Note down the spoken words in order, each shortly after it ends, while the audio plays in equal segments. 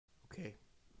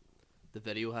The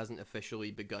video hasn't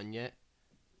officially begun yet,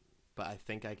 but I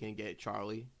think I can get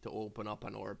Charlie to open up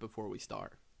an orb before we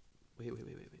start. Wait.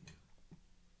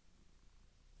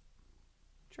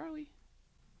 Charlie.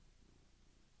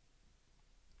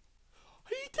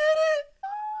 He did it!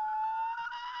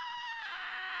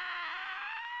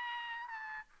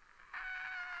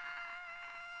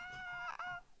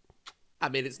 I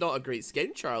mean, it's not a great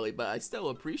skin, Charlie, but I still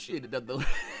appreciate it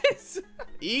nonetheless.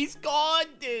 He's gone,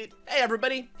 dude. Hey,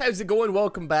 everybody. How's it going?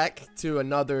 Welcome back to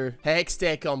another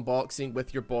Hextech unboxing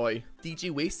with your boy,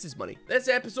 DJ Wastes His Money. This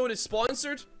episode is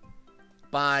sponsored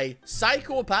by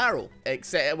Psycho Apparel.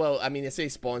 Except, well, I mean, I say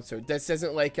sponsored. This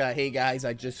isn't like a, hey guys,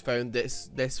 I just found this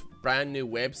brand new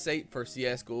website for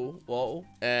CSGO LOL.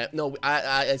 No,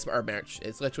 it's our merch.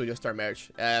 It's literally just our merch.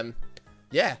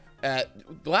 Yeah,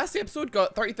 the last episode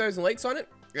got 30,000 likes on it,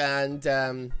 and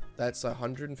that's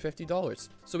 $150.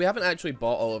 So we haven't actually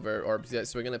bought all of our orbs yet,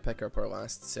 so we're gonna pick up our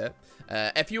last set.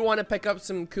 If you want to pick up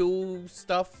some cool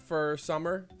stuff for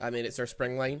summer, I mean, it's our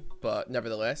spring line, but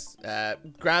nevertheless,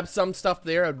 grab some stuff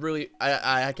there.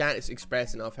 I can't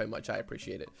express enough how much I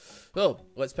appreciate it. So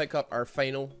let's pick up our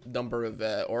final number of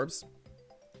orbs.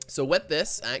 So with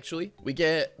this, actually, we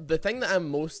get the thing that I'm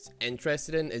most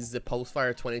interested in is the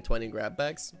Pulsefire 2020 grab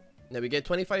bags. Now we get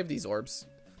 25 of these orbs.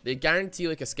 They guarantee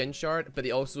like a skin shard, but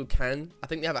they also can, I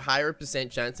think they have a higher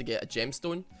 % chance to get a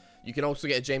gemstone. You can also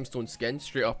get a gemstone skin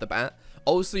straight off the bat.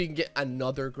 Also, you can get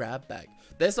another grab bag.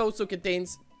 This also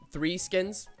contains 3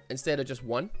 skins instead of just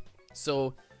 1.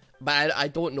 So, but I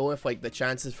don't know if like the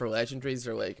chances for legendaries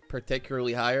are like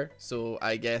particularly higher. So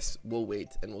I guess we'll wait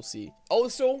and we'll see.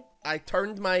 Also, I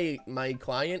turned my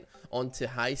client onto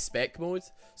high spec mode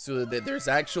so that there's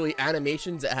actually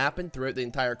animations that happen throughout the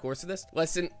entire course of this.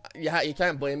 Listen, you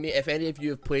can't blame me. If any of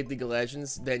you have played League of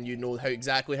Legends, then you know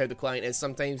exactly how the client is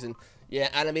sometimes. And yeah,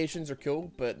 animations are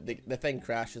cool, but the thing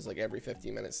crashes like every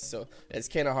 15 minutes. So it's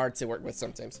kind of hard to work with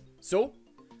sometimes. So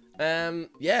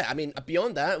yeah, I mean,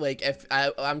 beyond that, like, if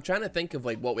I'm trying to think of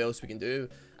like what else we can do.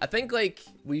 I think like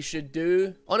we should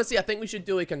do, honestly, I think we should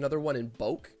do like another one in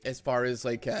bulk as far as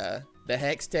like the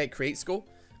Hextech crates go.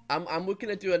 I'm looking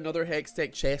to do another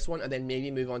Hextech chest one and then maybe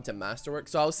move on to Masterwork.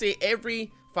 So I'll say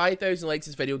every 5,000 likes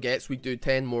this video gets, we do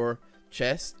 10 more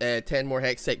chests, 10 more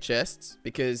Hextech chests,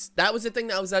 because that was the thing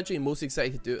that I was actually most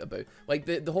excited to do it about. Like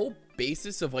the whole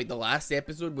basis of like the last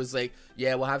episode was like,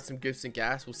 yeah, we'll have some goofs and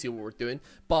gas, we'll see what we're doing,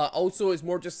 but also it's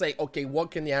more just like, okay,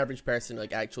 what can the average person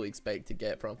like actually expect to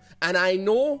get from? And I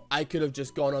know I could have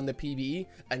just gone on the PvE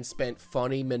and spent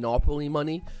funny Monopoly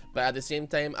money, but at the same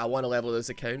time I want to level this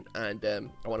account and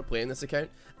I want to play in this account,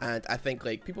 and I think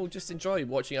like people just enjoy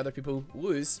watching other people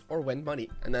lose or win money,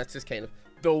 and that's just kind of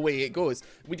the way it goes.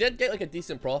 We did get like a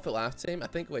decent profit last time. I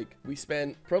think like we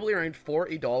spent probably around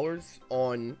 $40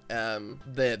 on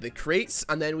the crates,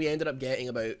 and then we ended up getting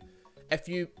about, if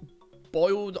you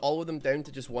boiled all of them down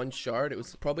to just one shard, it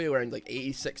was probably around like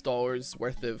 $86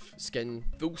 worth of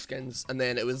full skins, and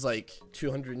then it was like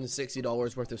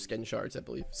 $260 worth of skin shards, I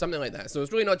believe, something like that. So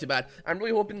it's really not too bad. I'm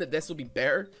really hoping that this will be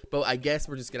better, but I guess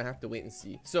we're just gonna have to wait and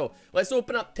see. So let's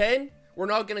open up 10. We're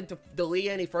not going to delay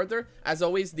any further. As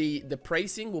always, the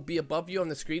pricing will be above you on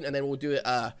the screen, and then we'll do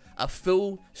a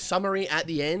full summary at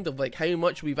the end of like how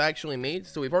much we've actually made.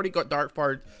 So we've already got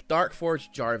Darkforged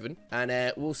Jarvan,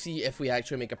 and we'll see if we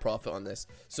actually make a profit on this.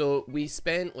 So we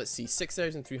spent, let's see,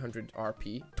 6,300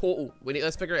 RP total.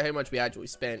 Let's figure out how much we actually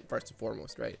spent first and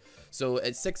foremost, right? So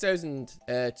it's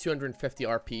 6,250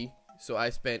 RP. So I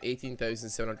spent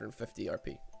 18,750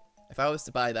 RP. If I was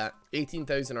to buy that,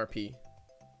 18,000 RP.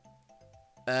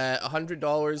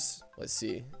 $100, let's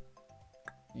see,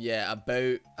 yeah,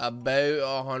 about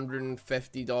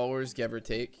 $150, give or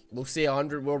take. We'll say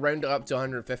 100, we'll round it up to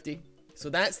 150.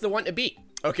 So that's the one to beat.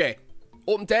 Okay,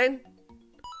 open 10.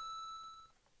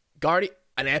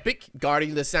 An epic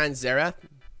Guardian of the Sans Seraph,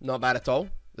 not bad at all.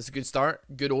 That's a good start,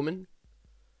 good omen.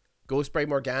 Ghost Bride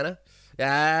Morgana,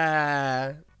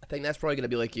 I think that's probably gonna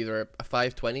be like either a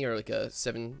 520 or like a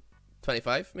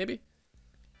 725 maybe.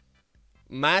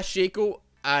 Mass Shaco,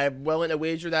 I'm willing to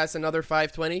wager that's another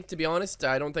 520, to be honest.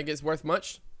 I don't think it's worth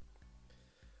much.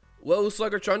 Little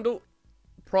Slugger Trundle,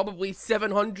 probably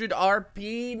 700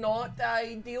 RP, not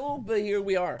ideal, but here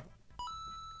we are.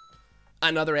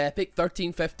 Another epic,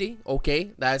 1350, okay.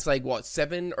 That's like, what,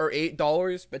 $7 or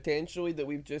 $8 potentially that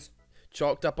we've just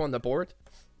chalked up on the board.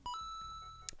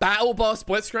 Battle Boss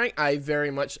Blitzcrank, I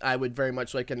would very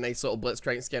much like a nice little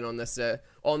Blitzcrank skin on this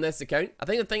account. I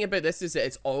think the thing about this is that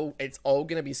it's all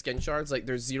gonna be skin shards. Like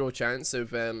there's zero chance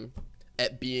of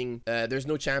it being there's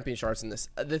no champion shards in this.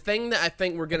 The thing that I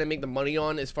think we're gonna make the money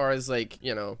on, as far as like,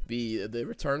 you know, the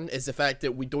return, is the fact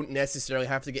that we don't necessarily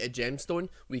have to get a gemstone.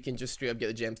 We can just straight up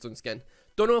get the gemstone skin.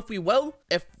 Don't know if we will.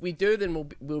 If we do, then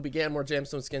we'll be getting more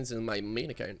gemstone skins in my main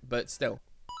account. But still,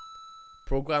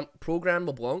 Program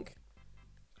LeBlanc,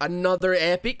 another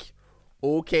epic.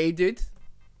 Okay, dude.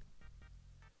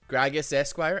 Gragas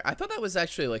Esquire. I thought that was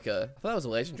actually like I thought that was a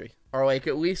legendary, or like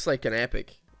at least like an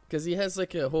epic, because he has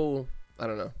like a whole, I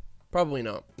don't know. Probably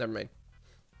not. Never mind.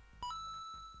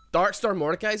 Darkstar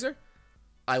Mordekaiser.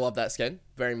 I love that skin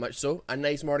very much so. A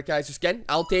nice Mordekaiser skin.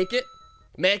 I'll take it.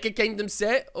 Mecha Kingdom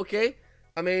set. Okay.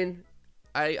 I mean,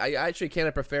 I actually kind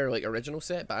of prefer like original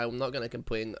set, but I'm not gonna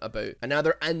complain about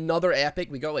another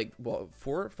epic. We got like what,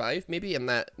 4 or 5 maybe in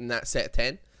that set of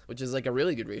 10, which is like a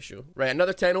really good ratio. Right,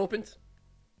 another 10 opened.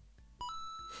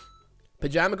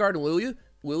 Pajama Garden Lulu,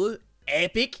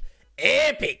 epic.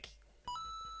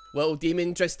 Little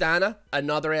Demon Tristana,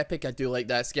 another epic. I do like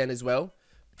that skin as well.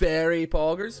 Very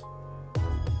poggers.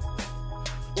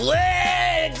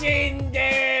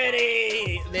 Legendary!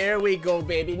 There we go,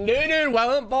 baby. Nunu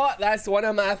Wallenbot, that's one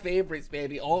of my favorites,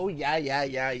 baby. Oh,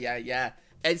 yeah.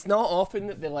 It's not often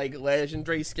that the, like,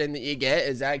 legendary skin that you get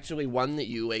is actually one that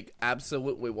you, like,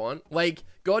 absolutely want. Like,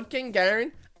 God King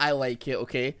Garen, I like it,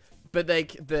 okay? But,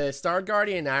 like, the Star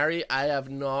Guardian Ari, I have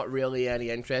not really any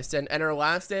interest in. In our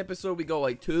last episode, we got,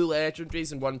 like, 2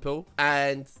 legendaries in one pull.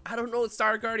 And, I don't know,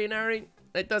 Star Guardian Ari,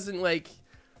 it doesn't, like...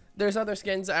 There's other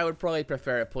skins that I would probably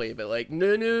prefer to play, but like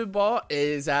Nunu Bot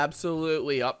is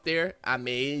absolutely up there.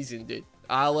 Amazing, dude.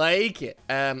 I like it.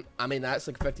 I mean, that's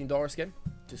like a $15 skin.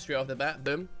 Just straight off the bat.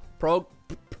 Boom.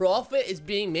 Profit is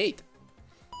being made.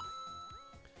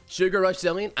 Sugar Rush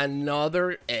Zillion,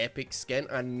 another epic skin.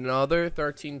 Another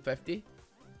 1350.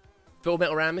 Full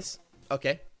Metal Ramus.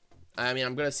 Okay. I mean,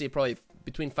 I'm gonna say probably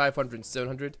between 500 and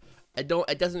 700. It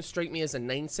doesn't strike me as a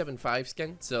 975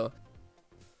 skin, so.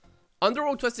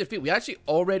 Underworld Twisted Feet, we actually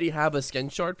already have a skin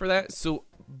shard for that, so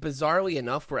bizarrely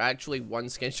enough, we're actually 1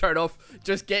 skin shard off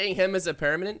just getting him as a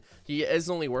permanent. He is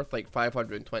only worth like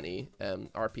 520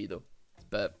 RP though,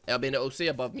 but I mean, it'll say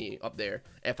above me up there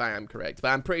if I am correct, but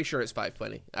I'm pretty sure it's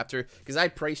 520 after, because I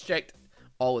price checked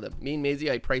all of them. Me and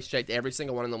Maisie, I price checked every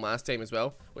single one of them last time as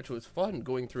well, which was fun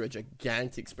going through a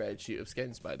gigantic spreadsheet of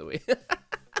skins, by the way.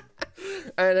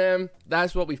 And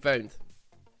that's what we found.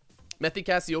 Mythic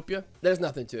Cassiopeia, there's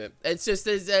nothing to it. It's just,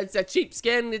 it's a cheap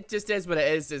skin. It just is what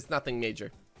it is. It's nothing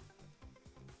major.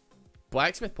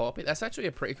 Blacksmith Poppy, that's actually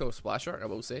a pretty cool splash art, I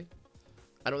will say.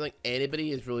 I don't think anybody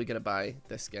is really going to buy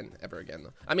this skin ever again,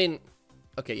 though. I mean,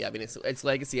 okay, yeah, I mean, it's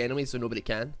legacy anyway, so nobody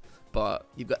can. But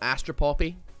you've got Astra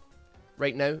Poppy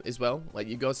right now as well. Like,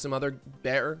 you got some other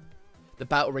better. The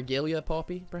Battle Regalia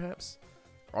Poppy, perhaps,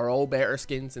 are all better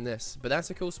skins than this. But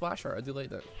that's a cool splash art. I do like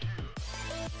that.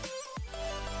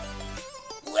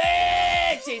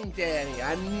 Legendary,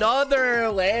 another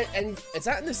and is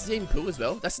that in the same pool as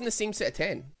well? That's in the same set of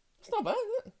 10. It's not bad,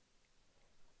 is it?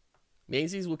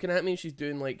 Maisie's looking at me. She's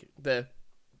doing like that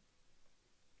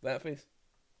face.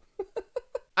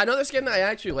 Another skin that I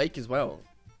actually like as well.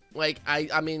 Like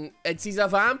I mean, he's a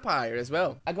vampire as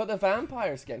well. I got the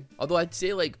vampire skin. Although I'd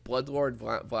say like Bloodlord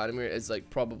Vladimir is like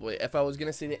probably, if I was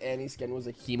gonna say that any skin was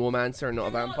a hemomancer, not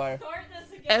a vampire.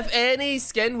 If any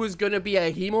skin was gonna be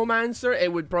a hemomancer,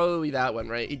 it would probably be that one,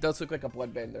 right? He does look like a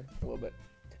bloodbender a little bit.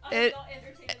 I'm not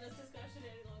entertaining this discussion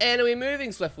anymore. Anyway,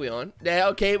 moving swiftly on. Yeah,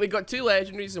 okay, we got 2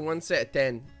 legendaries in 1 set of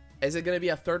 10. Is it gonna be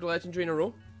a 3rd legendary in a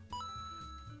row?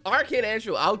 Arcane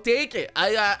Angel, I'll take it.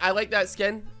 I like that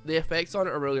skin. The effects on it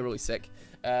are really, really sick.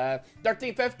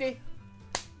 1350.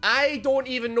 I don't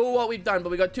even know what we've done, but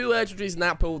we got 2 legendaries in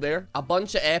that pool there. A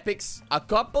bunch of epics. A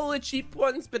couple of cheap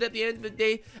ones, but at the end of the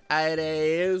day, it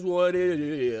is what it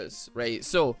is. Right,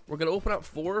 so we're going to open up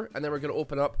 4, and then we're going to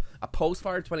open up a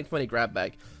Pulsefire 2020 grab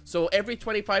bag. So every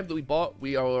 25 that we bought,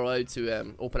 we are allowed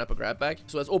to open up a grab bag.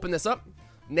 So let's open this up.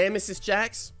 Nemesis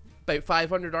Jax, about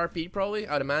 500 RP probably,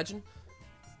 I'd imagine.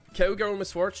 Cowgirl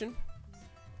Misfortune.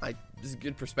 This is a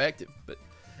good perspective, but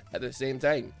at the same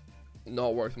time,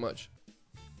 not worth much.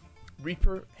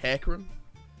 Reaper Hecarim.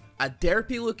 A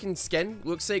derpy looking skin.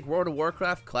 Looks like World of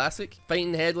Warcraft classic.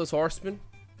 Fighting Headless Horseman.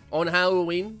 On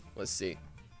Halloween. Let's see.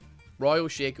 Royal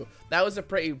Shaco. That was a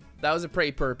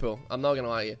pretty poor pull. I'm not gonna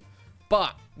lie to you.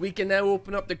 But we can now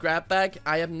open up the grab bag.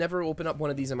 I have never opened up one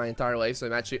of these in my entire life, so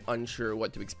I'm actually unsure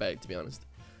what to expect, to be honest.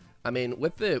 I mean,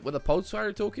 with the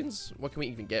Pulsefire tokens, what can we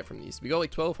even get from these? We got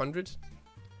like 1200.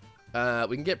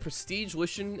 We can get Prestige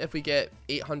Lucian if we get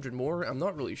 800 more. I'm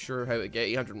not really sure how to get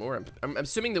 800 more. I'm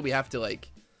assuming that we have to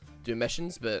like do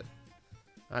missions, but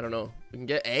I don't know. We can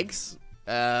get eggs,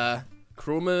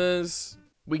 chromas.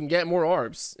 We can get more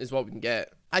orbs is what we can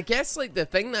get. I guess like the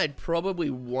thing that I'd probably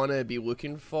want to be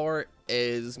looking for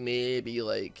is maybe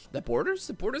like the borders.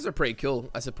 The borders are pretty cool,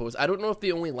 I suppose. I don't know if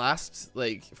they only last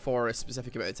like for a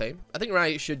specific amount of time. I think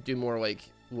Riot should do more like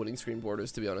loading screen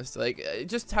borders, to be honest. Like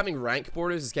just having rank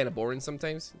borders is kind of boring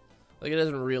sometimes. Like it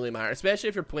doesn't really matter, especially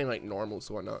if you're playing like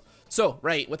normals or whatnot. So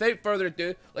right, without further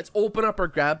ado, let's open up our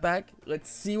grab bag. Let's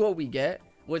see what we get.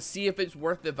 Let's see if it's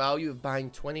worth the value of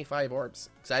buying 25 orbs.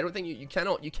 Because I don't think you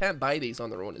can't buy these on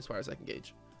their own as far as I can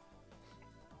gauge.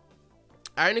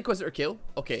 Iron Inquisitor kill.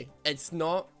 Okay, it's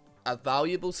not a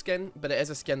valuable skin, but it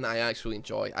is a skin that I actually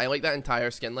enjoy. I like that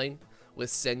entire skin line with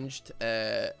Singed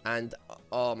and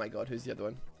oh my god, who's the other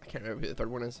one? I can't remember who the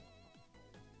third one is.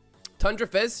 Tundra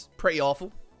Fizz, pretty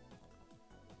awful.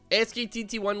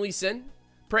 SKTT1 Lee Sin,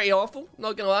 pretty awful,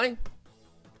 not gonna lie.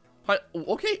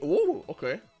 Okay, oh,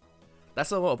 okay.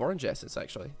 That's a lot of orange essence,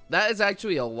 actually. That is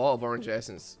actually a lot of orange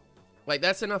essence. Like,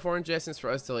 that's enough orange essence for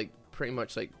us to, like, pretty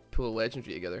much, like, pull a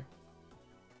legendary together.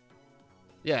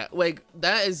 Yeah, like,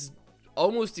 that is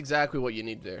almost exactly what you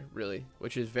need there, really,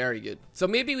 which is very good. So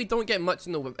maybe we don't get much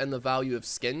in the value of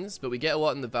skins, but we get a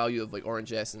lot in the value of, like,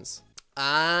 orange essence.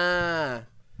 Ah,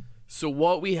 so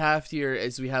what we have here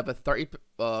is we have a 30...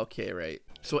 Okay, right.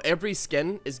 So every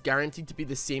skin is guaranteed to be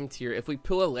the same tier. If we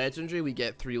pull a legendary, we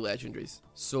get 3 legendaries.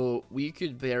 So we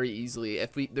could very easily,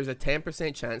 there's a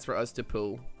 10% chance for us to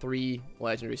pull 3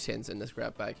 legendary skins in this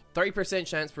grab bag. 30%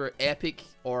 chance for epic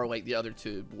or like the other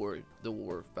two the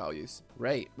war values.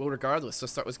 Right. Well, regardless,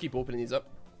 let's keep opening these up.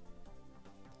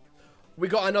 We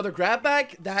got another grab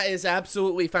bag. That is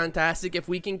absolutely fantastic. If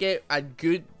we can get a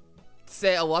good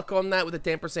set of luck on that with a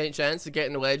 10% chance of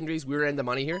getting the legendaries, we're in the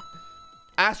money here.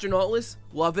 Astronautless,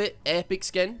 love it, epic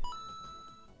skin.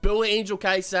 Bullet Angel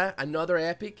Kaisa, another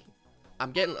epic. I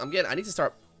need to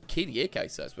start KDA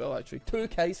Kaisa as well, actually. 2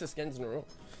 Kaisa skins in a row.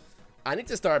 I need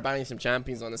to start buying some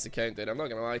champions on this account, dude. I'm not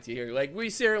gonna lie to you here. Like,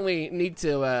 we certainly need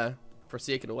to, for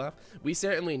sake of the laugh, we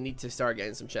certainly need to start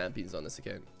getting some champions on this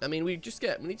account. I mean, we need to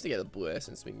get the blue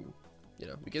essence. We can, you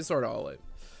know, we can sort it all out.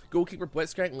 Goalkeeper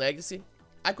Blitzcrank Legacy.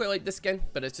 I quite like this skin,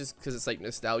 but it's just because it's like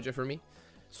nostalgia for me.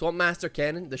 Swamp Master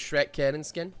Cannon, the Shrek Cannon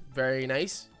skin. Very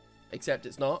nice. Except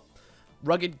it's not.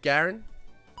 Rugged Garen.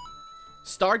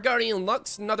 Star Guardian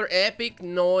Lux, another epic.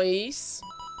 Nice.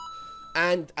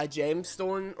 And a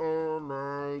gemstone. Oh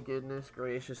my goodness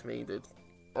gracious me, dude.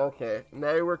 Okay,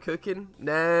 now we're cooking.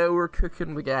 Now we're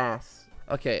cooking with gas.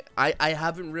 Okay, I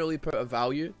haven't really put a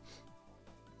value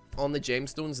on the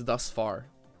gemstones thus far.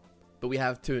 But we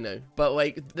have 2 now. But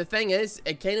like, the thing is,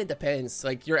 it kind of depends.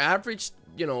 Like, your average,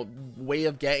 you know, way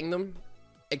of getting them,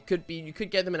 it could be, you could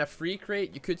get them in a free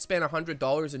crate, you could spend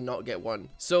 $100 and not get 1.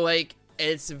 So like,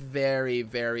 it's very,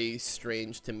 very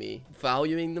strange to me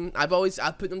valuing them. I've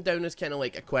put them down as kind of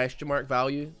like a question mark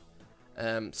value.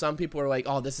 Some people are like,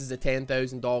 oh, this is a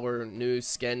 $10,000 new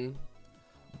skin,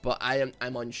 but I'm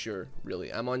unsure,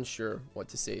 really. I'm unsure what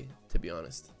to say, to be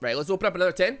honest. Right, let's open up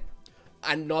another 10.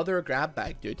 Another grab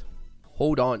bag, dude.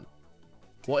 Hold on.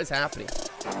 What is happening?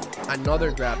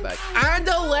 Another grab bag. And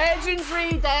a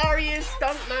legendary Darius,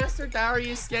 Stuntmaster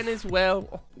Darius skin as well.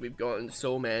 Oh, we've gotten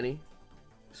so many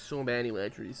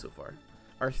legendaries so far.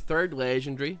 Our 3rd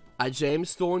legendary, a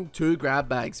gemstone, 2 grab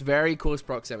bags. Very close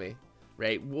proximity.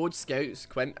 Right, Woad Scouts,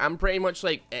 Quint. I'm pretty much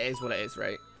like, it is what it is,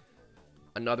 right?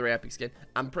 Another epic skin.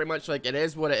 I'm pretty much like, it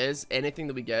is what it is. Anything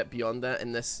that we get beyond that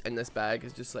in this bag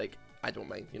is just like, I don't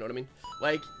mind, you know what I mean?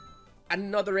 Like,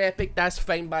 another epic, that's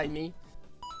fine by me.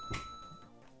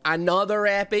 Another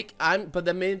epic, but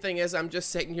the main thing is, I'm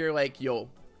just sitting here like, yo,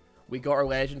 we got our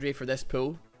legendary for this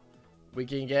pool. We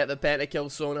can get the Pentakill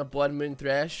Sona, Blood Moon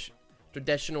Thresh,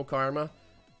 Traditional Karma.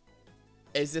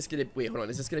 Is this gonna, wait, hold on,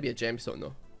 is this gonna be a gemstone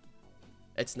though?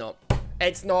 It's not.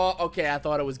 It's not. Okay, I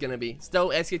thought it was gonna be. Still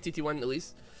SKTT1 at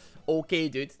least. Okay,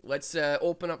 dude, let's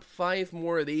open up 5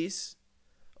 more of these.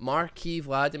 Marquis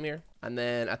Vladimir, and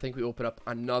then I think we open up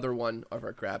another one of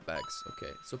our grab bags.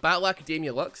 Okay, so Battle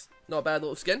Academia Lux, not a bad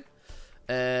little skin.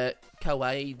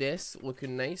 Kawaii this,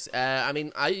 looking nice. I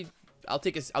mean, I'll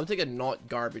take a not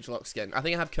garbage Lux skin. I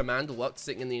think I have Commando Lux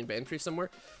sitting in the inventory somewhere,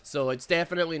 so it's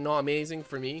definitely not amazing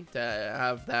for me to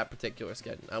have that particular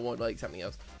skin. I want like something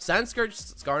else.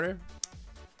 Sandscourge Skarner,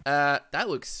 that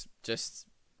looks just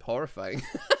horrifying.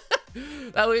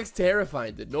 That looks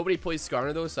terrifying, dude. Nobody plays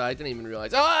Skarner though, so I didn't even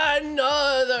realize. Oh,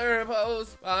 another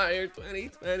Pulsefire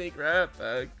 2020 grab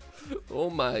bag. Oh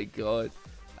my god.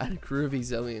 And a Groovy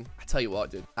Zillion. I tell you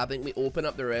what, dude. I think we open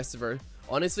up the rest of our...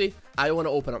 Honestly, I want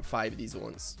to open up 5 of these at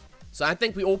once. So I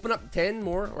think we open up 10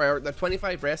 more, or the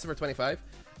 25 rest of our 25,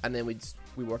 and then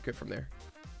we work it from there.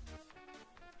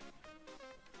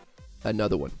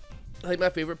 Another one. I think my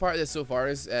favorite part of this so far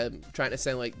is trying to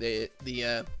sound like the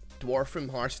dwarf from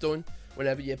Hearthstone.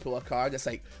 Whenever you pull a card, it's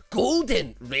like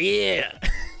golden rare.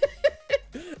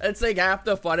 It's like half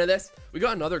the fun of this. We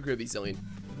got another Groovy Zillion.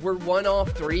 We're 1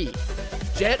 off 3.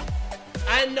 Jet.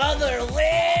 Another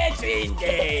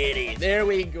legendary. There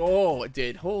we go,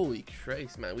 dude. Holy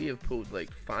Christ, man. We have pulled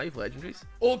like 5 legendaries.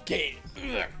 Okay.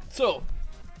 So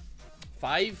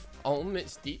 5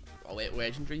 ultimates deep. I'll let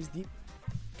legendaries deep.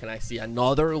 Can I see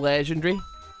another legendary?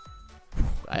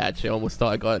 I actually almost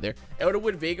thought I got it there.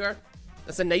 Elderwood Vagar.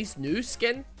 That's a nice new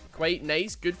skin. Quite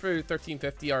nice. Good for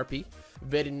 1350 RP.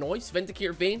 Very nice.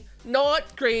 Vindicator Vein.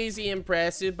 Not crazy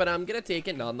impressive, but I'm gonna take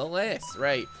it nonetheless.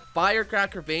 Right.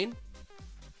 Firecracker Vein.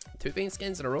 2 Vein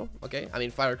skins in a row. Okay. I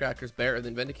mean, Firecracker's better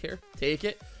than Vindicator. Take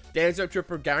it. Desert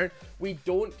Trooper Garen. We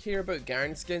don't care about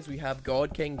Garen skins. We have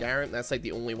God King Garen. That's like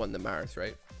the only one that matters,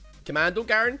 right? Commando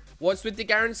Garen. What's with the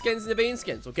Garen skins and the Vein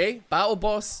skins, okay? Battle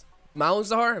Boss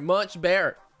Malzahar. Much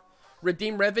better.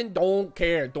 Redeem Riven, don't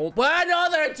care. Don't.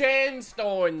 Another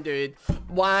gemstone, dude.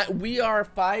 Why? We are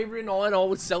firing on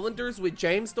all cylinders with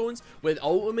gemstones, with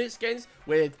ultimate skins,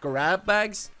 with grab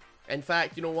bags. In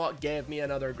fact, you know what? Give me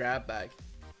another grab bag.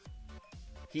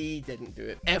 He didn't do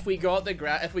it. If we got the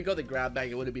grab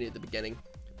bag, it would have been at the beginning.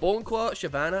 Boneclaw,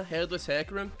 Shyvana, Headless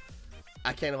Hecarim.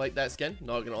 I kind of like that skin,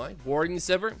 not gonna lie. Warden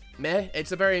Sivert, meh.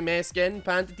 It's a very meh skin.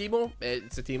 Panta Teemo,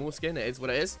 it's a Teemo skin. It is what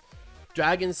it is.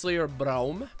 Dragon Slayer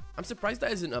Braum. I'm surprised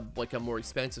that isn't like a more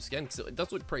expensive skin, because it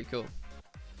does look pretty cool.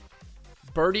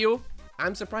 Birdio.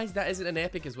 I'm surprised that isn't an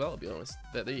epic as well, to be honest.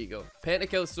 But there you go.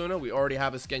 Pentakill Sona. We already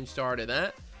have a skin started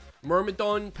that.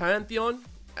 Myrmidon Pantheon.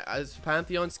 As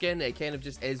Pantheon skin, it kind of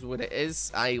just is what it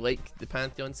is. I like the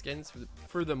Pantheon skins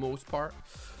for the most part.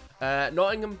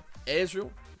 Nottingham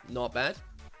Ezreal. Not bad.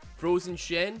 Frozen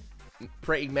Shen.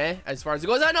 Pretty meh as far as it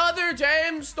goes. Another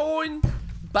gemstone.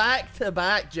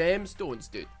 Back-to-back gemstones,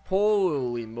 dude.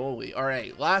 Holy moly.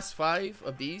 Alright, last 5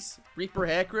 of these. Reaper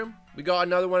Hecarim. We got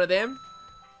another one of them.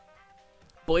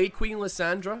 Blade Queen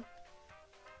Lysandra.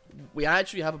 We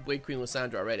actually have a Blade Queen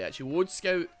Lysandra already, actually. Wood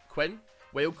Scout Quinn.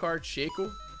 Wildcard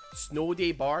Shaco. Snow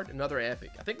Day Bard. Another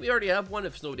epic. I think we already have one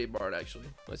of Snow Day Bard, actually.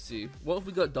 Let's see. What have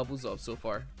we got doubles of so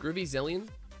far? Groovy Zillion.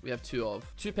 We have 2 of.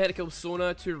 2 Pentakill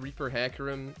Sona, 2 Reaper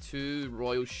Hecarim, 2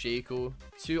 Royal Shaco,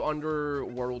 2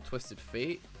 Underworld Twisted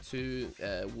Fate, 2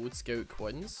 Wood Scout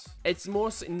Quins. It's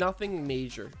most nothing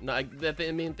major.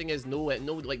 The main thing is no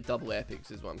like double epics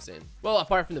is what I'm saying. Well,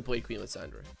 apart from the Blade Queen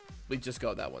Lysandra. We just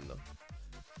got that one though.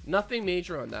 Nothing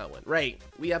major on that one. Right.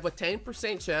 We have a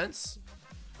 10% chance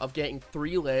of getting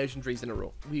 3 legendaries in a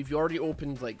row. We've already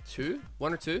opened like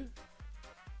 1 or 2.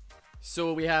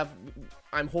 So we have,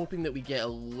 I'm hoping that we get a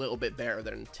little bit better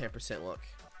than 10% luck.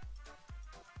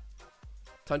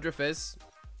 Tundra Fizz,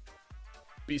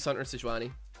 Beast Hunter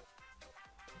Sejuani,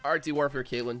 RT Warfare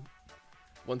Caitlyn,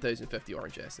 1050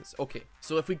 Orange Essence. Okay,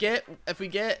 so if we get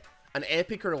an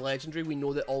epic or a legendary, we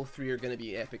know that all 3 are going to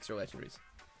be epics or legendaries.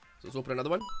 So let's open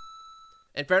another one.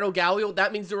 Inferno Galio,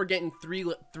 that means that we're getting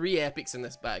 3 epics in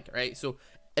this bag, right? So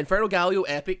Inferno Galio,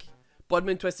 epic.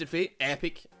 Budman Twisted Fate,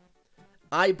 epic.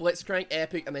 I Blitzcrank,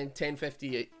 epic, and then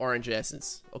 1050 Orange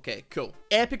Essence. Okay, cool.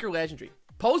 Epic or legendary?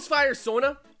 Pulsefire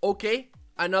Sona, okay.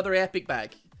 Another epic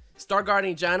bag. Star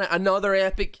Guardian Janna, another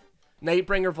epic.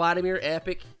 Nightbringer Vladimir,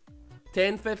 epic.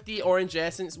 1050 Orange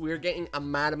Essence. We're getting a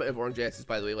mad amount of Orange Essence,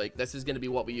 by the way. Like, this is going to be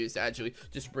what we use to actually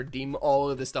just redeem all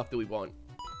of the stuff that we want.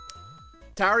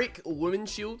 Taric Lumen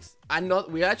Shield.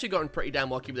 We actually gotten pretty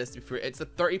damn lucky with this before. It's a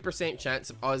 30% chance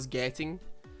of us getting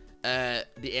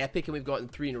the epic, and we've gotten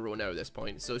 3 in a row now at this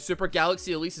point. So Super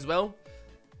Galaxy Elise as well.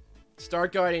 Star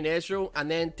Guardian Ezreal, and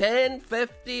then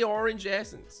 1050 Orange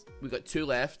Essence. We got 2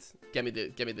 left. Give me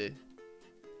the.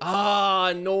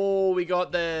 Ah, no, we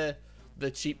got the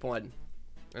cheap one,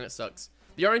 and it sucks.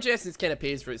 The Orange Essence kind of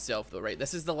pays for itself though, right?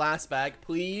 This is the last bag.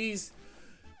 Please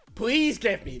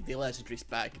give me the legendaries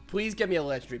back. Please give me a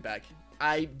legendary back.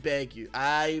 I beg you.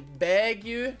 I beg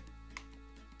you.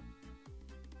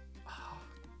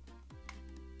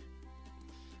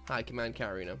 High Command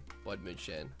Karina, Blood Moon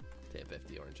Shen,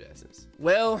 1050 Orange Essence.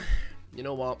 Well, you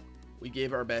know what? We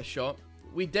gave our best shot.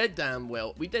 We did damn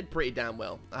well. We did pretty damn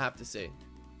well, I have to say.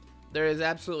 There is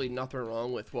absolutely nothing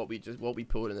wrong with what we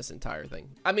pulled in this entire thing.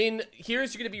 I mean,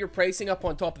 here's going to be your pricing up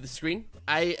on top of the screen.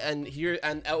 And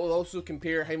it will also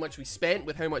compare how much we spent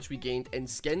with how much we gained in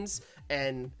skins.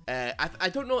 And I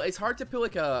don't know, it's hard to put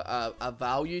like a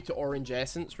value to Orange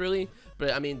Essence really,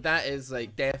 but I mean that is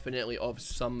like definitely of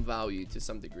some value to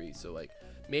some degree. So like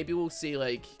maybe we'll say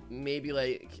like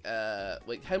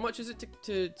how much is it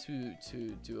to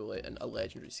do a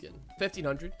legendary skin?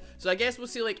 1,500. So I guess we'll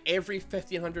say like every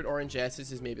 1,500 orange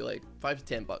S's is maybe like $5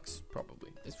 to $10 probably,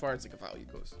 as far as like a value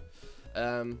goes.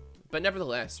 But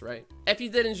nevertheless, right? If you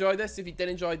did enjoy this, if you did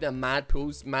enjoy the mad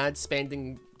pulls, mad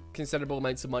spending considerable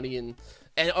amounts of money and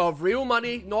of real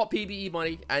money, not PBE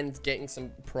money, and getting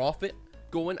some profit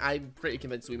going, I'm pretty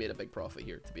convinced we made a big profit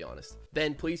here, to be honest.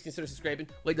 Then please consider subscribing,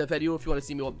 like the video if you want to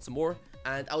see me open some more,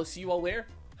 and I'll see you all there.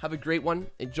 Have a great one.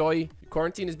 Enjoy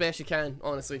quarantine as best you can,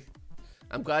 honestly.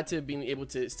 I'm glad to have been able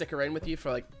to stick around with you for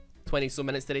like 20 so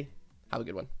minutes today. Have a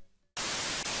good one.